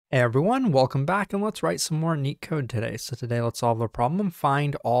Hey everyone, welcome back and let's write some more neat code today. So today let's solve the problem,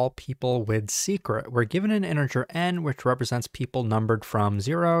 find all people with secret. We're given an integer n which represents people numbered from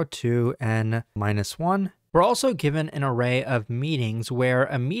 0 to n minus 1. We're also given an array of meetings where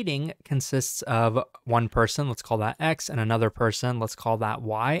a meeting consists of one person, let's call that x, and another person, let's call that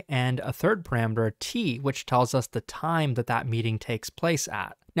y, and a third parameter t, which tells us the time that that meeting takes place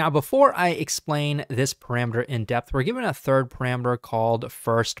at. Now, before I explain this parameter in depth, we're given a third parameter called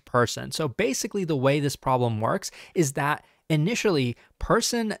first person. So basically the way this problem works is that initially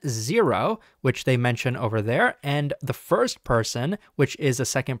person 0, which they mention over there, and the first person, which is a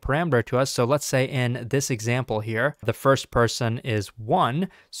second parameter to us. So let's say in this example here, the first person is 1.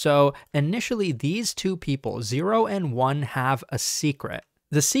 So initially these two people, 0 and 1, have a secret.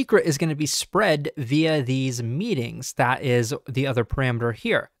 The secret is going to be spread via these meetings. That is the other parameter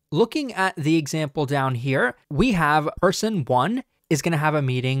here. Looking at the example down here, we have person 1 is going to have a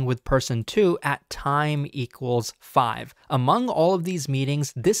meeting with person 2 at time equals 5. Among all of these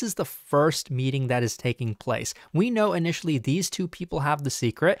meetings, this is the first meeting that is taking place. We know initially these two people have the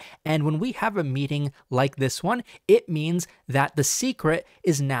secret, and when we have a meeting like this one, it means that the secret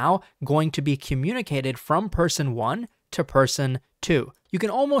is now going to be communicated from person 1 to person 2. You can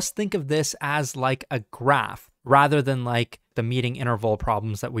almost think of this as like a graph rather than like the meeting interval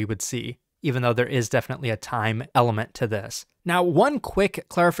problems that we would see, even though there is definitely a time element to this. Now, one quick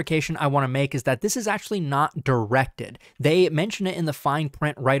clarification I want to make is that this is actually not directed. They mention it in the fine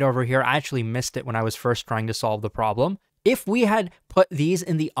print right over here. I actually missed it when I was first trying to solve the problem. If we had put these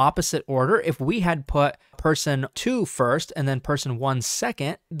in the opposite order, if we had put person 2 first and then person 1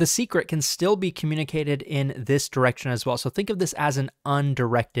 second, the secret can still be communicated in this direction as well. So think of this as an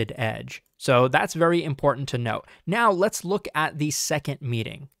undirected edge. So that's very important to note. Now let's look at the second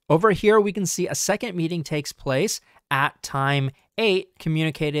meeting. Over here, we can see a second meeting takes place at time 8,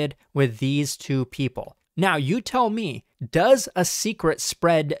 communicated with these two people. Now you tell me, does a secret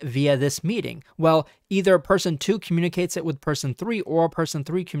spread via this meeting? Well, either person 2 communicates it with person 3 or person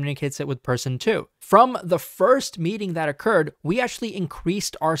 3 communicates it with person 2. From the first meeting that occurred, we actually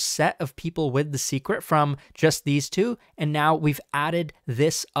increased our set of people with the secret from just these two, and now we've added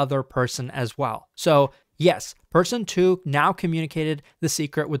this other person as well. So yes, person 2 now communicated the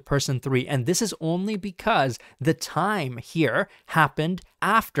secret with person 3, and this is only because the time here happened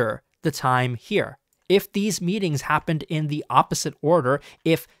after the time here. If these meetings happened in the opposite order,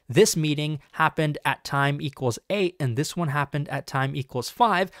 if this meeting happened at time equals 8 and this one happened at time equals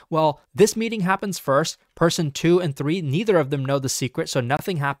 5, well, this meeting happens first, person 2 and 3, neither of them know the secret, so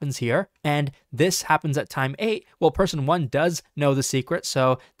nothing happens here, and this happens at time 8, well, person 1 does know the secret,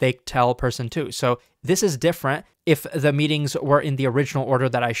 so they tell person 2. So this is different. If the meetings were in the original order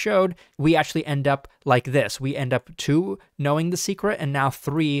that I showed, we actually end up like this. We end up 2 knowing the secret, and now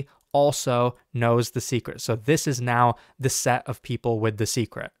 3 also knows the secret. So this is now the set of people with the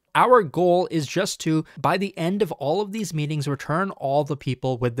secret. Our goal is just to, by the end of all of these meetings, return all the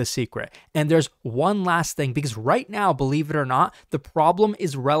people with the secret. And there's one last thing, because right now, believe it or not, the problem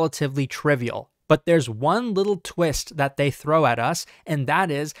is relatively trivial. But there's one little twist that they throw at us, and that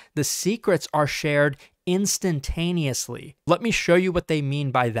is the secrets are shared instantaneously. Let me show you what they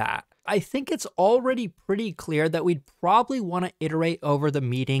mean by that. I think it's already pretty clear that we'd probably want to iterate over the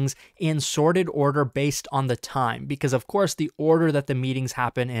meetings in sorted order based on the time, because of course the order that the meetings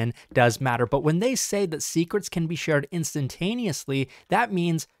happen in does matter. But when they say that secrets can be shared instantaneously, that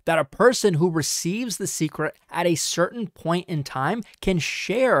means that a person who receives the secret at a certain point in time can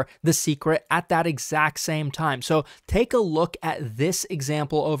share the secret at that exact same time. So take a look at this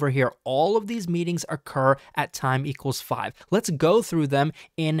example over here. All of these meetings occur at time equals 5. Let's go through them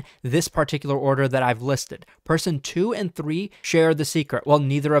in this particular order that I've listed. Person 2 and 3 share the secret. Well,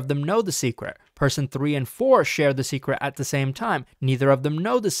 neither of them know the secret. Person 3 and 4 share the secret at the same time. Neither of them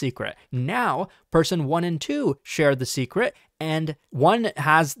know the secret. Now, person 1 and 2 share the secret, and 1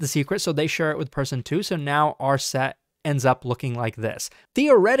 has the secret, so they share it with person 2. So now our set ends up looking like this.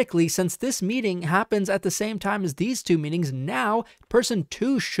 Theoretically, since this meeting happens at the same time as these two meetings, now person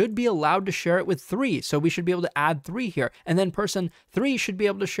 2 should be allowed to share it with 3. So we should be able to add 3 here. And then person 3 should be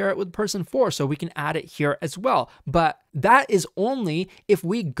able to share it with person 4. So we can add it here as well. But that is only if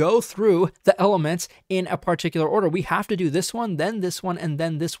we go through the elements in a particular order. We have to do this one, then this one, and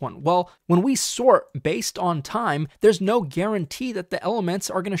then this one. Well, when we sort based on time, there's no guarantee that the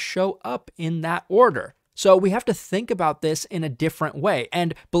elements are going to show up in that order. So we have to think about this in a different way.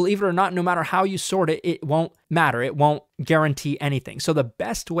 And believe it or not, no matter how you sort it, it won't matter. It won't guarantee anything. So the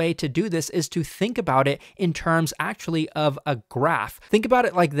best way to do this is to think about it in terms actually of a graph. Think about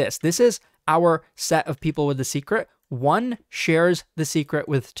it like this. This is our set of people with the secret. 1 shares the secret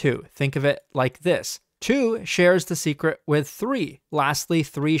with 2. Think of it like this. 2 shares the secret with 3. Lastly,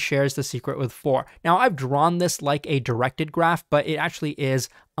 3 shares the secret with 4. Now, I've drawn this like a directed graph, but it actually is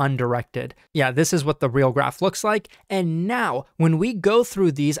undirected. Yeah, this is what the real graph looks like. And now, when we go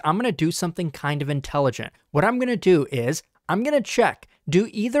through these, I'm going to do something kind of intelligent. What I'm going to do is I'm going to check, do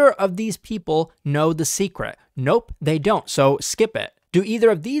either of these people know the secret? Nope, they don't, so skip it. Do either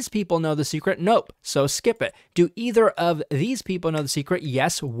of these people know the secret? Nope, so skip it. Do either of these people know the secret?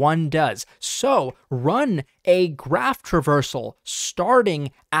 Yes, 1 does. So run a graph traversal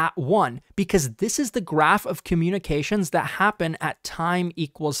starting at 1, because this is the graph of communications that happen at time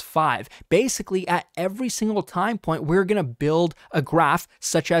equals 5. Basically, at every single time point, we're going to build a graph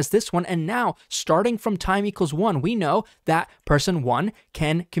such as this one. And now, starting from time equals 1, we know that person 1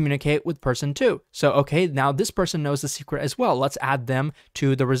 can communicate with person 2. So, okay, now this person knows the secret as well. Let's add them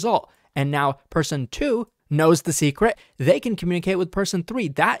to the result. And now person 2 knows the secret. They can communicate with person 3.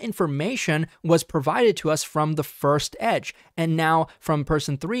 That information was provided to us from the first edge. And now from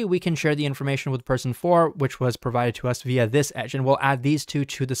person 3, we can share the information with person 4, which was provided to us via this edge. And we'll add these two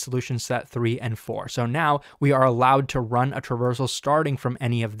to the solution set 3 and 4. So now we are allowed to run a traversal starting from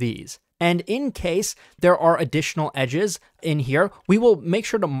any of these. And in case there are additional edges in here, we will make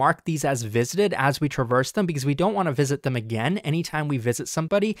sure to mark these as visited as we traverse them, because we don't want to visit them again. Anytime we visit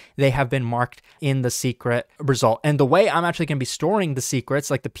somebody, they have been marked in the secret result. And the way I'm actually going to be storing the secrets,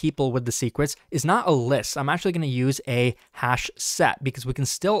 like the people with the secrets, is not a list. I'm actually going to use a hash set, because we can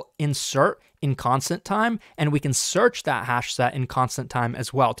still insert in constant time, and we can search that hash set in constant time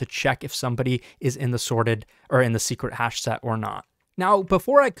as well to check if somebody is in the sorted or in the secret hash set or not. Now,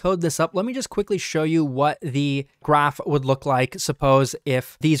 before I code this up, let me just quickly show you what the graph would look like, suppose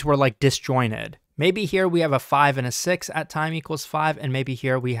if these were like disjointed. Maybe here we have a 5 and a 6 at time equals 5, and maybe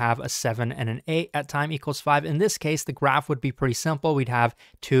here we have a 7 and an 8 at time equals 5. In this case, the graph would be pretty simple. We'd have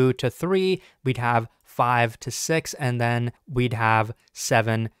 2 to 3, we'd have 5 to 6, and then we'd have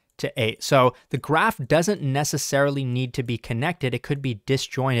 7 to 8. So the graph doesn't necessarily need to be connected. It could be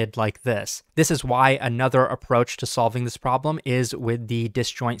disjointed like this. This is why another approach to solving this problem is with the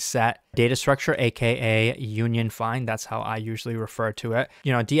disjoint set data structure, aka union find. That's how I usually refer to it.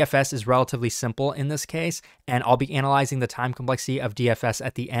 You know, DFS is relatively simple in this case, and I'll be analyzing the time complexity of DFS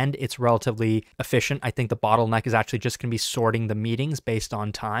at the end. It's relatively efficient. I think the bottleneck is actually just going to be sorting the meetings based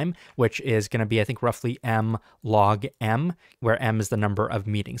on time, which is going to be, I think, roughly m log m, where m is the number of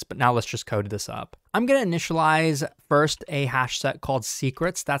meetings. But now let's just code this up. I'm going to initialize first a hash set called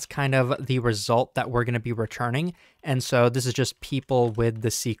secrets. That's kind of the result that we're going to be returning. And so this is just people with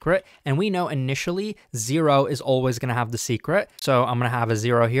the secret. And we know initially 0 is always going to have the secret. So I'm going to have a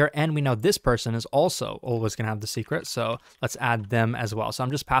 0 here. And we know this person is also always going to have the secret. So let's add them as well. So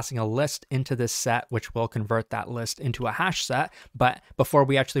I'm just passing a list into this set, which will convert that list into a hash set. But before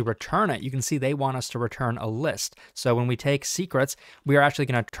we actually return it, you can see they want us to return a list. So when we take secrets, we are actually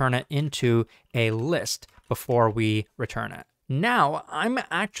going to turn it into a list before we return it. Now, I'm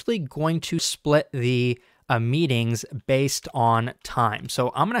actually going to split the meetings based on time.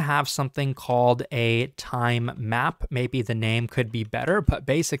 So I'm going to have something called a time map. Maybe the name could be better, but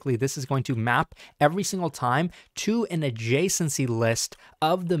basically this is going to map every single time to an adjacency list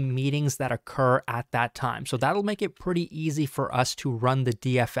of the meetings that occur at that time. So that'll make it pretty easy for us to run the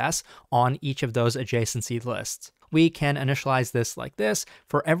DFS on each of those adjacency lists. We can initialize this like this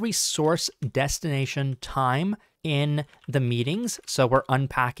for every source, destination, time in the meetings. So we're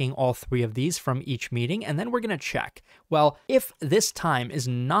unpacking all 3 of these from each meeting, and then we're going to check. Well, if this time is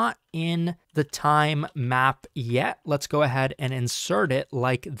not in the time map yet, let's go ahead and insert it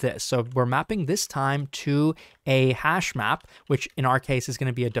like this. So we're mapping this time to a hash map, which in our case is going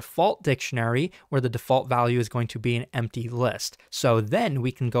to be a default dictionary where the default value is going to be an empty list. So then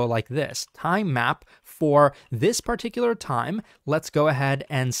we can go like this, time map for this particular time. Let's go ahead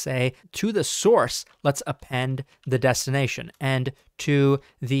and say to the source, let's append the destination, and to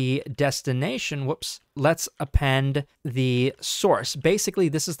the destination, let's append the source. Basically,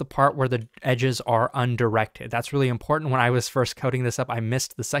 this is the part where the edges are undirected. That's really important. When I was first coding this up, I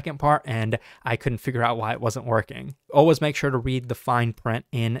missed the second part and I couldn't figure out why it wasn't working. Always make sure to read the fine print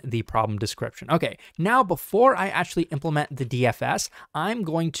in the problem description. Okay, now before I actually implement the DFS, I'm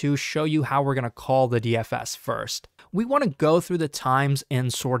going to show you how we're going to call the DFS first. We want to go through the times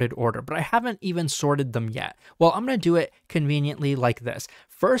in sorted order, but I haven't even sorted them yet. Well, I'm going to do it conveniently like this.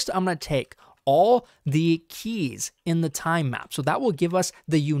 First, I'm going to take all the keys in the time map. So that will give us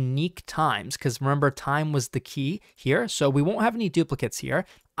the unique times, because remember, time was the key here. So we won't have any duplicates here.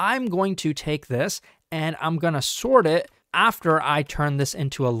 I'm going to take this and I'm going to sort it after I turn this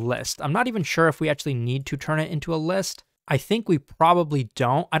into a list. I'm not even sure if we actually need to turn it into a list. I think we probably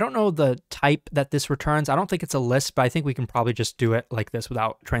don't. I don't know the type that this returns. I don't think it's a list, but I think we can probably just do it like this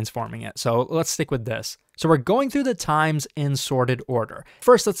without transforming it. So let's stick with this. So we're going through the times in sorted order.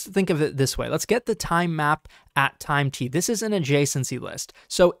 First, let's think of it this way. Let's get the time map at time t. This is an adjacency list.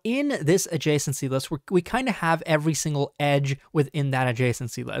 So in this adjacency list, we kind of have every single edge within that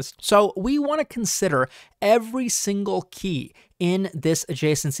adjacency list. So we want to consider every single key in this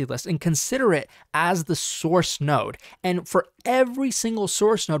adjacency list and consider it as the source node. And for every single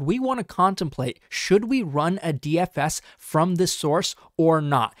source node, we want to contemplate, should we run a DFS from this source or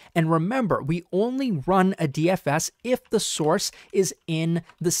not? And remember, we only run a DFS if the source is in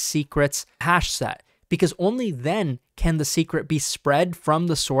the secrets hash set, because only then can the secret be spread from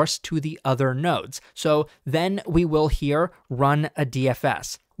the source to the other nodes. So then we will here run a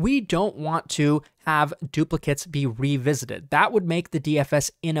DFS. We don't want to have duplicates be revisited. That would make the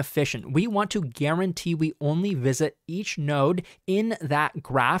DFS inefficient. We want to guarantee we only visit each node in that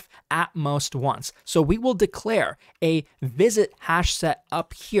graph at most once. So we will declare a visit hash set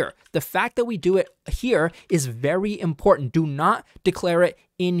up here. The fact that we do it here is very important. Do not declare it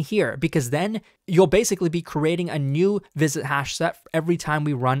in here, because then you'll basically be creating a new visit hash set every time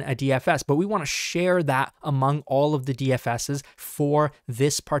we run a DFS, but we want to share that among all of the DFSs for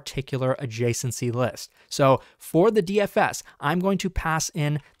this particular adjacency list. So for the DFS, I'm going to pass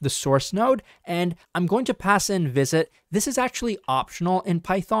in the source node and I'm going to pass in visit. This is actually optional in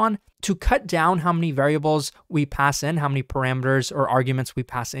Python. To cut down how many variables we pass in, how many parameters or arguments we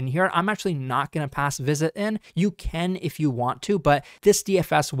pass in here, I'm actually not going to pass visit in. You can if you want to, but this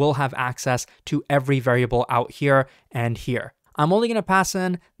DFS will have access to every variable out here and here. I'm only going to pass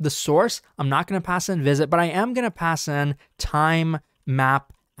in the source. I'm not going to pass in visit, but I am going to pass in time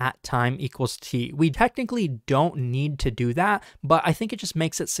map at time equals t. We technically don't need to do that, but I think it just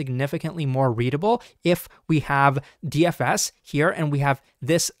makes it significantly more readable if we have DFS here and we have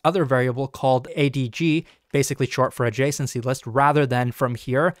this other variable called ADG, basically short for adjacency list, rather than from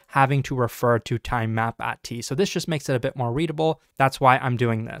here having to refer to time map at t. So this just makes it a bit more readable. That's why I'm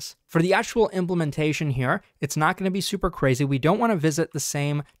doing this. For the actual implementation here, it's not going to be super crazy. We don't want to visit the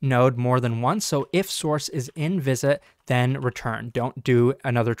same node more than once. So if source is in visit, then return. Don't do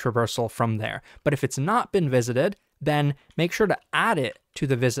another traversal from there. But if it's not been visited, then make sure to add it to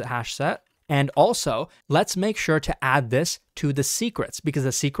the visit hash set. And also, let's make sure to add this to the secrets, because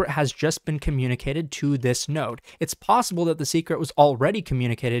the secret has just been communicated to this node. It's possible that the secret was already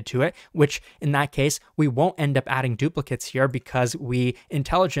communicated to it, which in that case, we won't end up adding duplicates here because we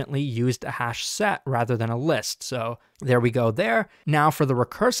intelligently used a hash set rather than a list. So there we go there. Now for the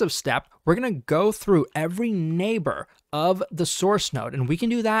recursive step, we're going to go through every neighbor of the source node. And we can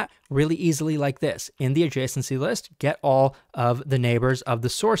do that really easily like this. In the adjacency list, get all of the neighbors of the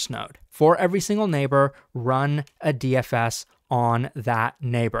source node. For every single neighbor, run a DFS on that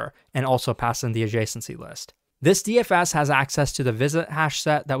neighbor and also pass in the adjacency list. This DFS has access to the visit hash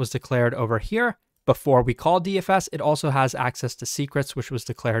set that was declared over here. Before we call DFS, it also has access to secrets, which was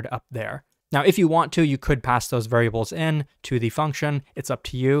declared up there. Now, if you want to, you could pass those variables in to the function. It's up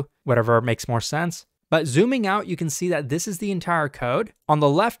to you, whatever makes more sense. But zooming out, you can see that this is the entire code. On the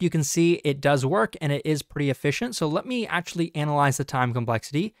left, you can see it does work and it is pretty efficient. So let me actually analyze the time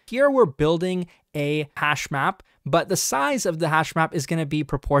complexity. Here we're building a hash map, but the size of the hash map is going to be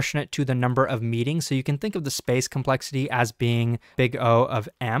proportionate to the number of meetings. So you can think of the space complexity as being big O of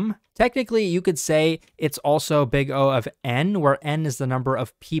M. Technically, you could say it's also big O of N, where N is the number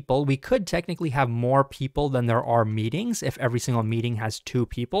of people. We could technically have more people than there are meetings if every single meeting has 2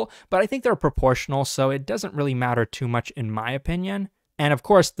 people, but I think they're proportional, so it doesn't really matter too much in my opinion. And of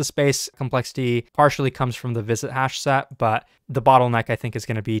course, the space complexity partially comes from the visit hash set, but the bottleneck I think is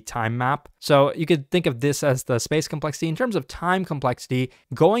going to be time map. So you could think of this as the space complexity. In terms of time complexity,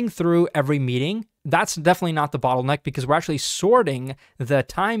 going through every meeting, that's definitely not the bottleneck because we're actually sorting the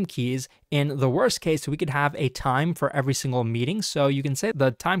time keys. In the worst case, we could have a time for every single meeting. So you can say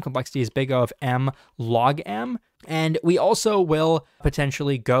the time complexity is big O of M log M. And we also will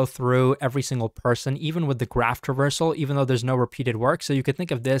potentially go through every single person, even with the graph traversal, even though there's no repeated work. So you could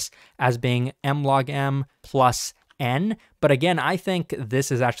think of this as being M log M plus N. But again, I think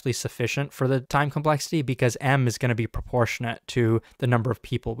this is actually sufficient for the time complexity because M is going to be proportionate to the number of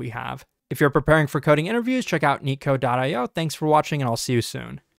people we have. If you're preparing for coding interviews, check out leetcode.io. Thanks for watching, and I'll see you soon.